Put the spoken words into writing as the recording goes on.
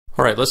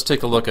Alright, let's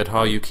take a look at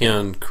how you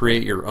can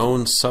create your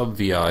own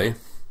subVI.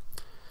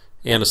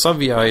 And a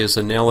subVI is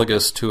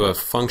analogous to a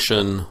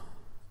function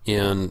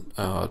in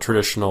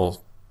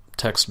traditional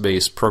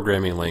text-based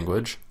programming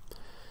language.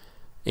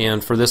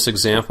 And for this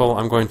example,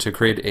 I'm going to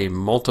create a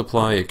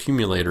multiply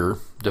accumulator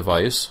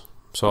device.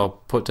 So I'll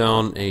put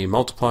down a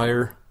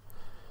multiplier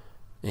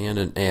and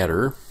an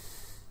adder.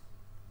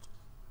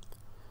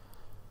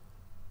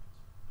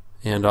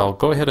 And I'll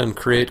go ahead and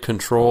create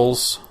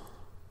controls.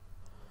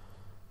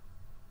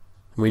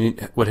 We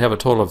would have a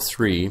total of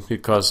 3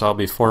 because I'll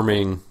be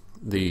forming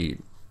the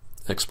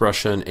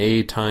expression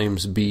A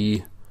times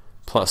B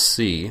plus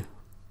C.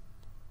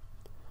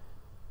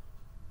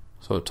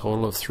 So a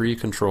total of 3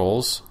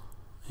 controls.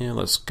 And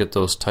let's get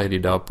those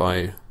tidied up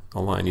by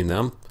aligning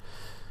them.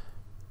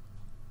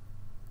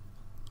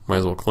 Might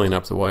as well clean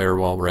up the wire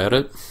while we're at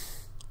it.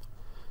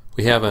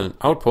 We have an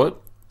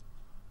output.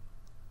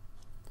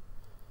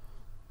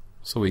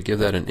 So we give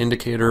that an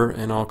indicator,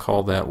 and I'll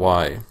call that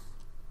Y.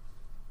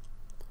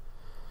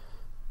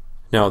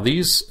 Now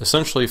these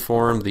essentially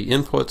form the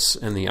inputs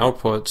and the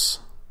outputs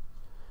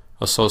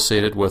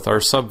associated with our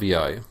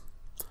subVI.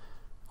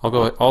 I'll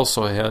go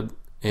also ahead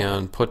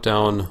and put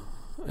down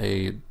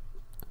a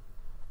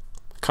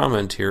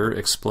comment here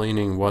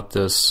explaining what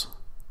this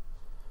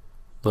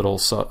little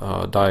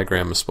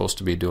diagram is supposed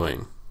to be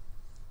doing.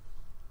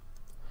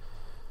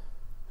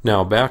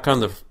 Now back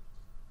on the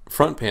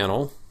front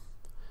panel,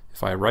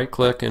 if I right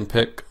click and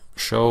pick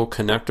Show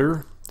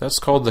Connector, that's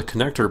called the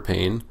connector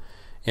pane,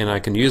 and I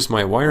can use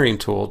my wiring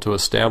tool to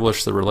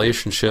establish the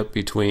relationship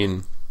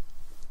between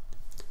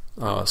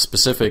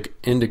specific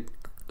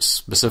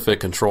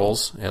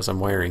controls, as I'm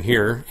wiring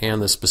here,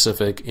 and the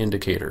specific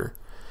indicator.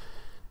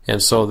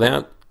 And so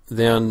that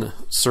then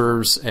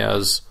serves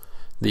as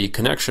the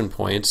connection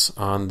points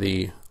on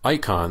the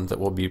icon that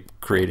we'll be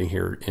creating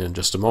here in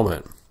just a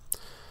moment.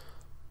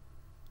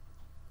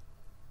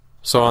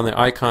 So on the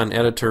icon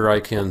editor, I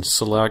can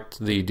select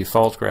the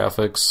default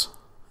graphics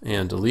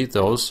and delete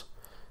those.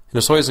 And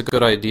it's always a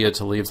good idea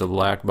to leave the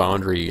black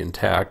boundary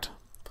intact.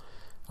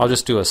 I'll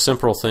just do a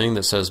simple thing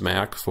that says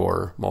Mac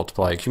for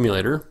multiply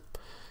accumulator.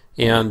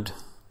 And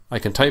I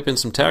can type in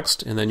some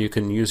text, and then you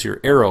can use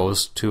your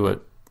arrows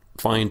to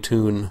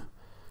fine-tune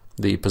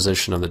the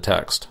position of the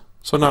text.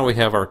 So now we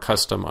have our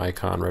custom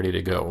icon ready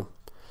to go.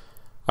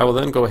 I will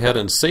then go ahead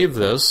and save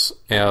this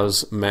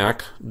as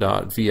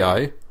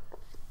mac.vi.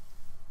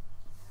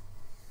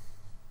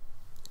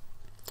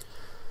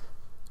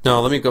 Now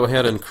let me go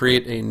ahead and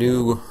create a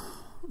new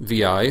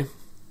VI.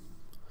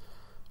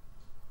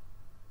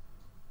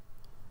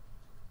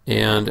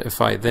 And if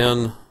I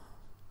then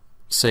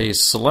say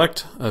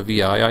select a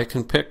VI, I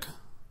can pick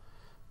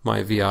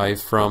my VI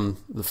from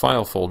the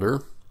file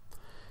folder,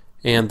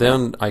 and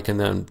then I can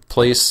then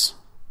place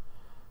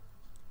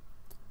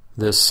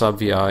this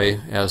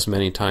subVI as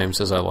many times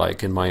as I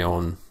like in my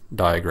own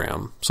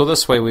diagram. So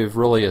this way we've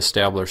really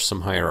established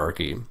some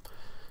hierarchy.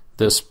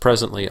 This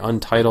presently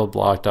untitled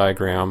block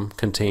diagram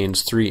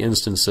contains 3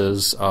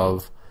 instances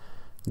of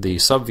the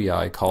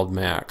subVI called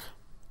Mac.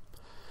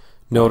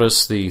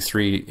 Notice the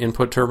 3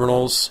 input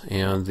terminals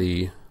and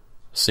the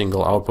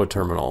single output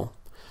terminal.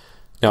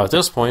 Now at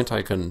this point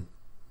I can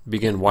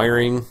begin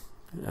wiring,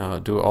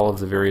 do all of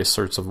the various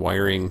sorts of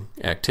wiring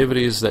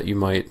activities that you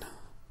might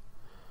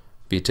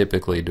be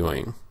typically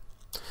doing.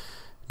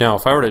 Now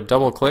if I were to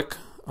double click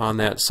on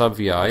that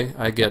subVI,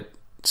 I get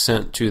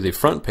sent to the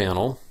front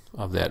panel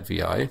of that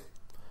VI.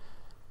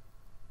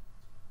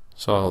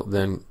 So I'll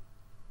then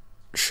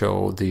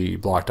show the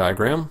block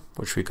diagram,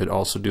 which we could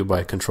also do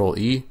by Control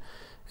E,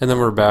 and then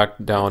we're back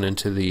down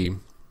into the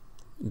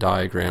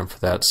diagram for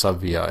that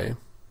subVI.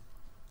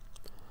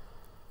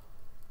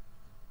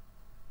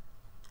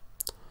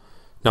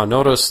 Now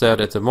notice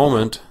that at the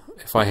moment,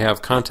 if I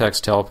have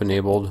context help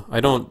enabled, I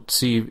don't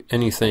see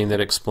anything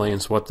that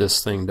explains what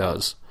this thing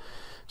does.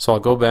 So I'll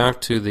go back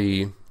to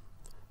the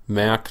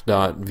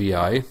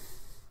mac.vi,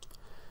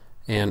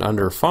 and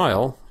under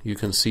File you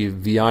can see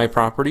VI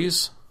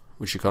Properties,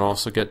 which you can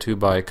also get to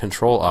by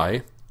Control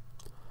I.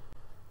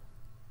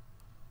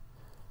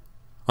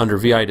 Under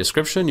VI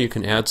Description you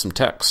can add some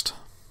text.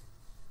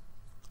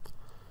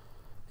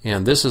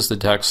 And this is the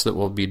text that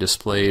will be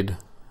displayed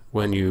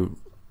when you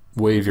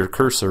wave your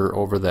cursor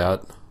over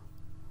that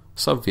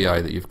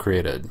subVI that you've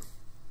created.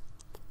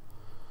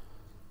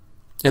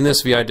 And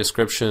this VI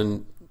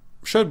description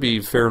should be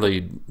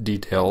fairly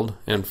detailed,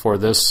 and for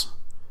this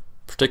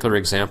particular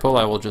example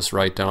I will just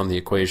write down the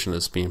equation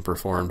that's being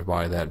performed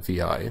by that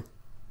VI.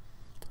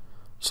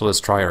 So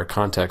let's try our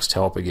context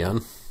help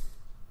again.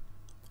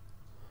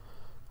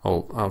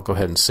 Oh, I'll go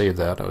ahead and save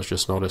that. I was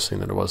just noticing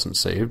that it wasn't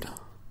saved.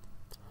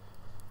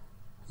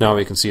 Now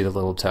we can see the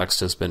little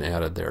text has been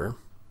added there.